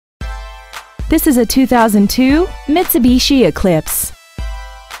This is a 2002 Mitsubishi Eclipse.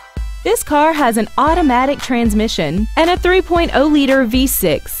 This car has an automatic transmission and a 3.0-liter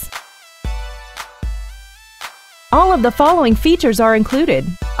V6. All of the following features are included: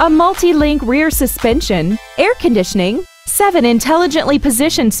 a multi-link rear suspension, air conditioning, 7 intelligently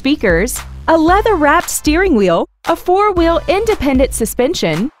positioned speakers, a leather-wrapped steering wheel, a 4-wheel independent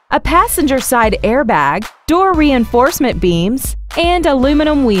suspension, a passenger side airbag, door reinforcement beams, and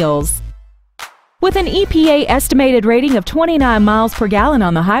aluminum wheels. With an EPA estimated rating of 29 miles per gallon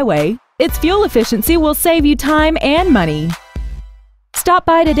on the highway, its fuel efficiency will save you time and money. Stop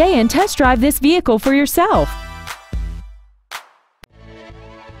by today and test drive this vehicle for yourself.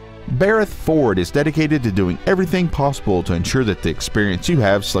 Barreth Ford is dedicated to doing everything possible to ensure that the experience you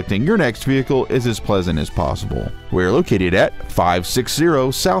have selecting your next vehicle is as pleasant as possible. We are located at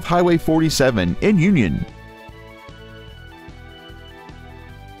 560 South Highway 47 in Union.